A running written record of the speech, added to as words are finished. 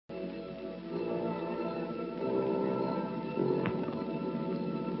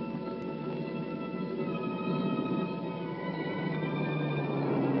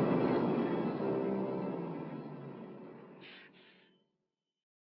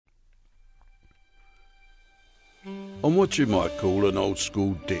I'm what you might call an old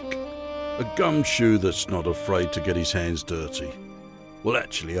school dick. A gumshoe that's not afraid to get his hands dirty. Well,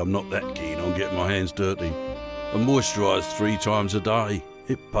 actually, I'm not that keen on getting my hands dirty. And moisturised 3 times a day.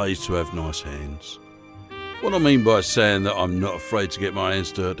 It pays to have nice hands. What I mean by saying that I'm not afraid to get my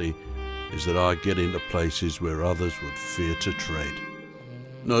hands dirty is that I get into places where others would fear to tread.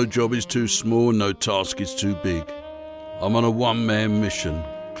 No job is too small, no task is too big. I'm on a one-man mission,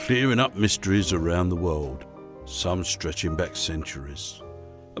 clearing up mysteries around the world, some stretching back centuries.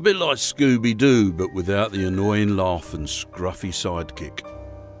 A bit like Scooby-Doo, but without the annoying laugh and scruffy sidekick.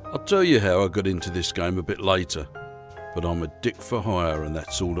 I'll tell you how I got into this game a bit later, but I'm a dick for hire and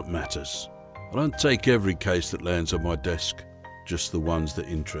that's all that matters. I don't take every case that lands on my desk, just the ones that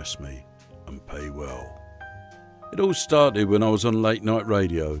interest me and pay well. It all started when I was on late night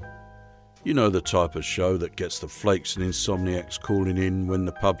radio. You know, the type of show that gets the flakes and insomniacs calling in when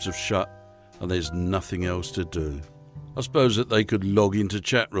the pubs have shut and there's nothing else to do. I suppose that they could log into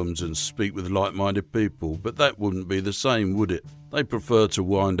chat rooms and speak with like-minded people, but that wouldn't be the same, would it? They prefer to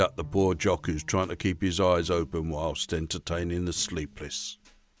wind up the poor jock who's trying to keep his eyes open whilst entertaining the sleepless.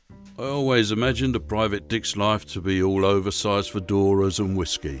 I always imagined a private dick's life to be all oversized fedoras and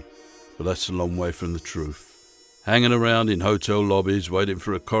whiskey, but that's a long way from the truth. Hanging around in hotel lobbies waiting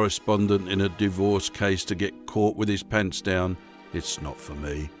for a correspondent in a divorce case to get caught with his pants down, it's not for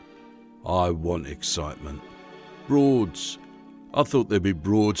me. I want excitement. Broads. I thought there'd be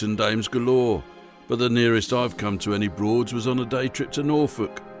broads and dames galore, but the nearest I've come to any broads was on a day trip to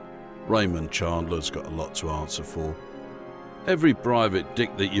Norfolk. Raymond Chandler's got a lot to answer for. Every private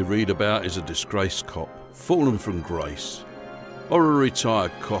dick that you read about is a disgraced cop, fallen from grace, or a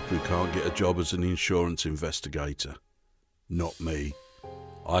retired cop who can't get a job as an insurance investigator. Not me.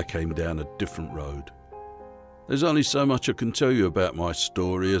 I came down a different road. There's only so much I can tell you about my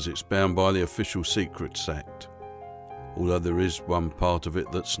story as it's bound by the Official Secrets Act. Although there is one part of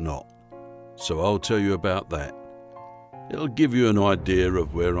it that's not. So I'll tell you about that. It'll give you an idea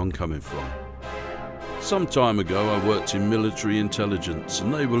of where I'm coming from. Some time ago I worked in military intelligence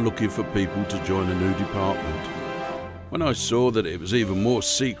and they were looking for people to join a new department. When I saw that it was even more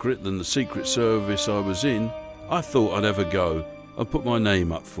secret than the Secret Service I was in, I thought I'd have a go and put my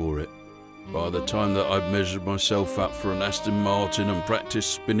name up for it. By the time that I'd measured myself up for an Aston Martin and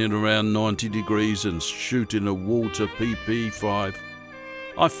practiced spinning around 90 degrees and shooting a Walter PP5,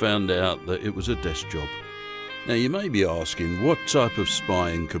 I found out that it was a desk job. Now you may be asking what type of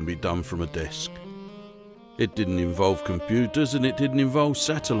spying can be done from a desk. It didn't involve computers and it didn't involve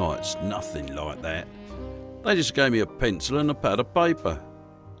satellites, nothing like that. They just gave me a pencil and a pad of paper.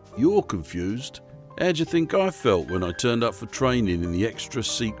 You're confused. How'd you think I felt when I turned up for training in the extra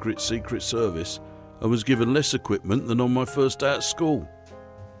secret Secret Service and was given less equipment than on my first day at school?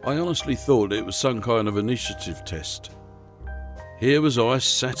 I honestly thought it was some kind of initiative test. Here was I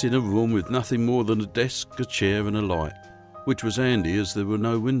sat in a room with nothing more than a desk, a chair and a light, which was handy as there were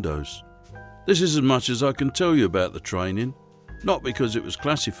no windows. This is as much as I can tell you about the training, not because it was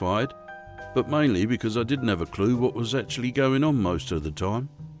classified, but mainly because I didn't have a clue what was actually going on most of the time.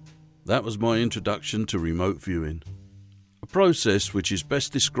 That was my introduction to remote viewing, a process which is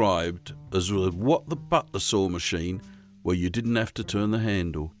best described as a what-the-butler saw machine where you didn't have to turn the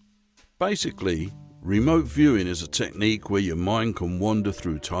handle. Basically, remote viewing is a technique where your mind can wander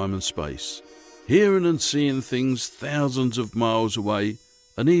through time and space, hearing and seeing things thousands of miles away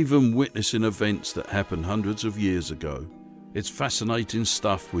and even witnessing events that happened hundreds of years ago. It's fascinating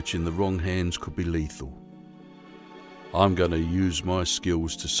stuff which in the wrong hands could be lethal. I'm going to use my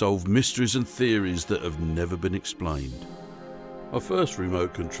skills to solve mysteries and theories that have never been explained. My first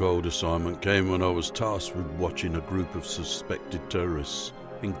remote-controlled assignment came when I was tasked with watching a group of suspected terrorists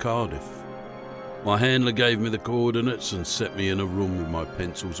in Cardiff. My handler gave me the coordinates and set me in a room with my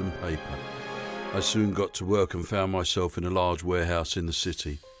pencils and paper. I soon got to work and found myself in a large warehouse in the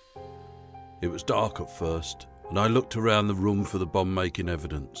city. It was dark at first, and I looked around the room for the bomb-making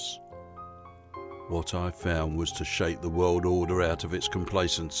evidence. What I found was to shake the world order out of its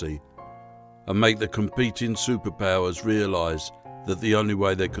complacency and make the competing superpowers realise that the only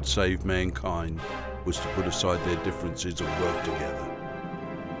way they could save mankind was to put aside their differences and work together.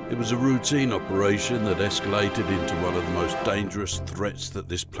 It was a routine operation that escalated into one of the most dangerous threats that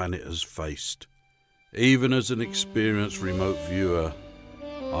this planet has faced. Even as an experienced remote viewer,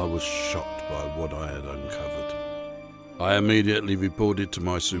 I was shocked by what I had uncovered. I immediately reported to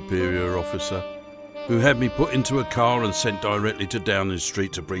my superior officer, who had me put into a car and sent directly to Downing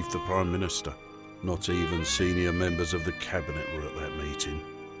Street to brief the Prime Minister. Not even senior members of the cabinet were at that meeting.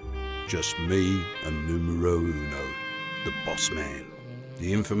 Just me and numero uno, the boss man.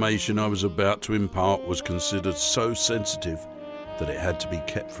 The information I was about to impart was considered so sensitive that it had to be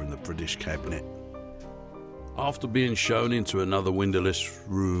kept from the British cabinet. After being shown into another windowless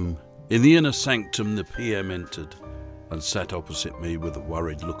room, in the inner sanctum the PM entered and sat opposite me with a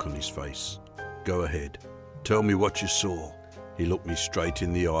worried look on his face. "Go ahead, tell me what you saw." He looked me straight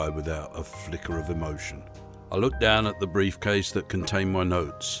in the eye without a flicker of emotion. I looked down at the briefcase that contained my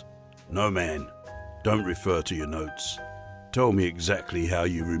notes. "No, man, don't refer to your notes. Tell me exactly how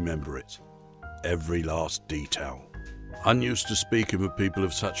you remember it. Every last detail." Unused to speaking with people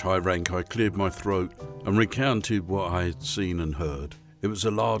of such high rank, I cleared my throat and recounted what I had seen and heard. It was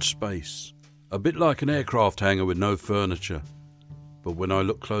a large space, a bit like an aircraft hangar with no furniture. But when I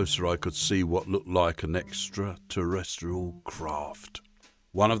looked closer, I could see what looked like an extraterrestrial craft.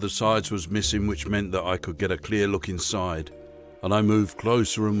 One of the sides was missing, which meant that I could get a clear look inside, and I moved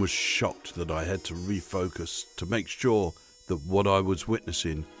closer and was shocked that I had to refocus to make sure that what I was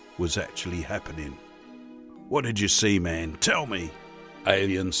witnessing was actually happening. "What did you see, man? Tell me."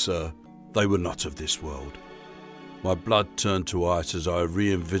 "Aliens, sir. They were not of this world." My blood turned to ice as I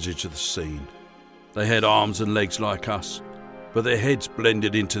re-envisaged the scene. They had arms and legs like us, but their heads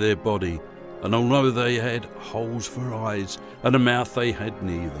blended into their body, and although they had holes for eyes and a mouth, they had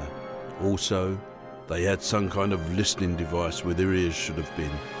neither. Also, they had some kind of listening device where their ears should have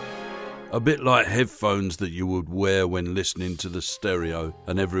been. A bit like headphones that you would wear when listening to the stereo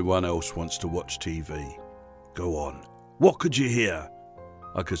and everyone else wants to watch TV. "Go on. What could you hear?"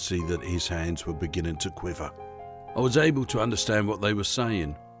 I could see that his hands were beginning to quiver. I was able to understand what they were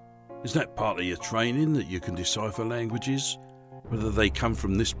saying. "Is that part of your training, that you can decipher languages, whether they come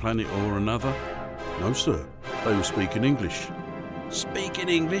from this planet or another?" "No, sir. They were speaking English." "Speaking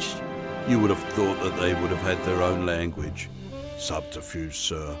English? You would have thought that they would have had their own language." "Subterfuge,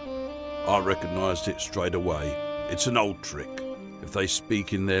 sir. I recognised it straight away. It's an old trick. If they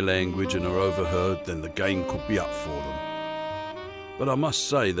speak in their language and are overheard, then the game could be up for them. But I must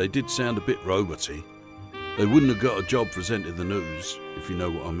say, they did sound a bit roboty. They wouldn't have got a job presenting the news, if you know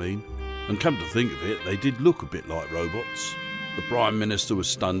what I mean. And come to think of it, they did look a bit like robots." The Prime Minister was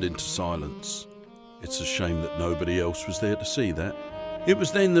stunned into silence. It's a shame that nobody else was there to see that. It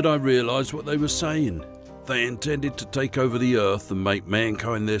was then that I realised what they were saying. They intended to take over the Earth and make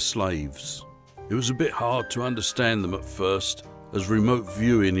mankind their slaves. It was a bit hard to understand them at first, as remote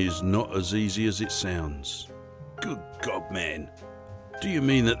viewing is not as easy as it sounds. "Good God, man. Do you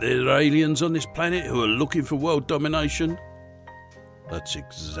mean that there are aliens on this planet who are looking for world domination?" "That's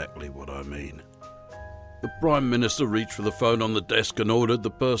exactly what I mean." The Prime Minister reached for the phone on the desk and ordered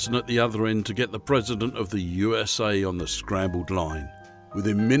the person at the other end to get the President of the USA on the scrambled line.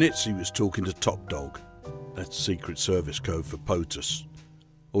 Within minutes he was talking to Top Dog. That's Secret Service code for POTUS.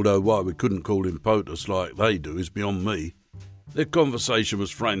 Although why we couldn't call him POTUS like they do is beyond me. Their conversation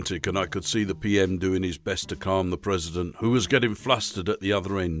was frantic, and I could see the PM doing his best to calm the President, who was getting flustered at the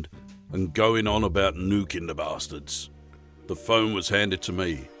other end and going on about nuking the bastards. The phone was handed to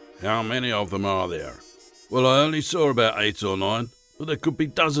me. "How many of them are there?" "Well, I only saw about 8 or 9, but there could be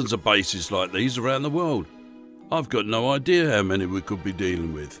dozens of bases like these around the world. I've got no idea how many we could be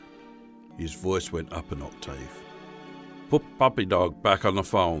dealing with." His voice went up an octave. "Put Puppy Dog back on the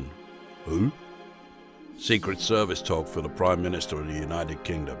phone." "Who?" "Secret Service talk for the Prime Minister of the United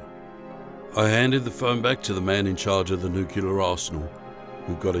Kingdom." I handed the phone back to the man in charge of the nuclear arsenal,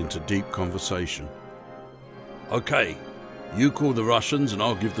 who got into deep conversation. "Okay, you call the Russians and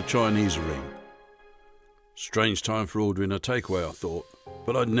I'll give the Chinese a ring." Strange time for ordering a takeaway, I thought,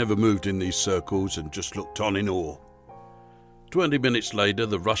 but I'd never moved in these circles and just looked on in awe. 20 minutes later,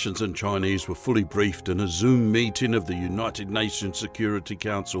 the Russians and Chinese were fully briefed, and a Zoom meeting of the United Nations Security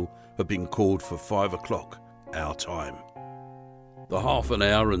Council had been called for 5 o'clock, our time. The half an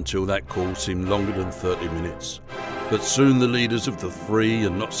hour until that call seemed longer than 30 minutes, but soon the leaders of the free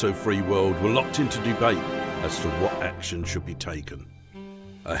and not so free world were locked into debate as to what action should be taken.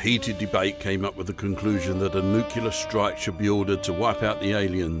 A heated debate came up with the conclusion that a nuclear strike should be ordered to wipe out the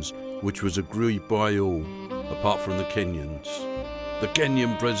aliens, which was agreed by all, apart from the Kenyans. The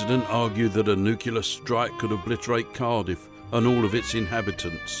Kenyan president argued that a nuclear strike could obliterate Cardiff and all of its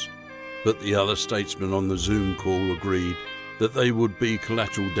inhabitants, but the other statesmen on the Zoom call agreed that they would be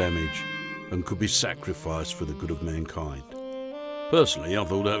collateral damage and could be sacrificed for the good of mankind. Personally, I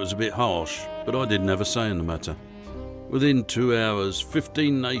thought that was a bit harsh, but I didn't have a say in the matter. Within 2 hours,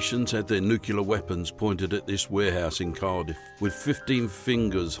 15 nations had their nuclear weapons pointed at this warehouse in Cardiff, with 15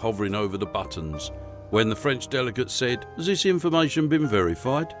 fingers hovering over the buttons. When the French delegate said, "Has this information been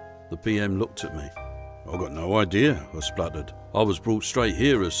verified?" the PM looked at me. "I've got no idea," I spluttered. "I was brought straight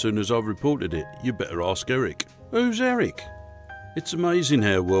here as soon as I reported it. You better ask Eric." "Who's Eric?" It's amazing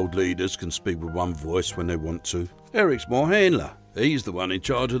how world leaders can speak with one voice when they want to. Eric's my handler. He's the one in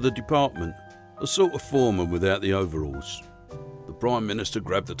charge of the department, a sort of foreman without the overalls. The Prime Minister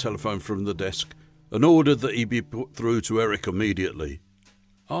grabbed the telephone from the desk and ordered that he be put through to Eric immediately.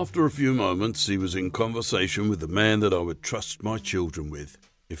 After a few moments, he was in conversation with the man that I would trust my children with,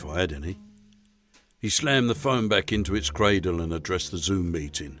 if I had any. He slammed the phone back into its cradle and addressed the Zoom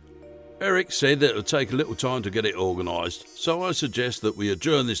meeting. Eric said that it would take a little time to get it organised, so I suggest that we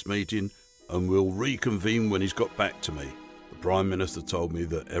adjourn this meeting and we'll reconvene when he's got back to me. The Prime Minister told me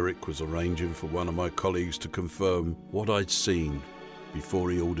that Eric was arranging for one of my colleagues to confirm what I'd seen before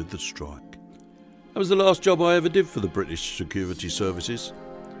he ordered the strike. That was the last job I ever did for the British Security Services.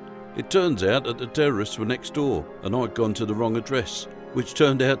 It turns out that the terrorists were next door and I'd gone to the wrong address, which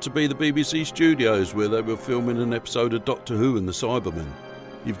turned out to be the BBC studios where they were filming an episode of Doctor Who and the Cybermen.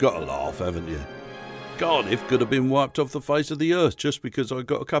 You've got to laugh, haven't you? Cardiff could have been wiped off the face of the earth just because I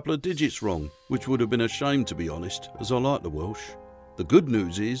got a couple of digits wrong, which would have been a shame, to be honest, as I like the Welsh. The good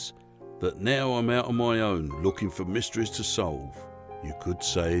news is that now I'm out on my own looking for mysteries to solve. You could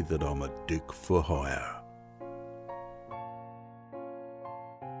say that I'm a dick for hire.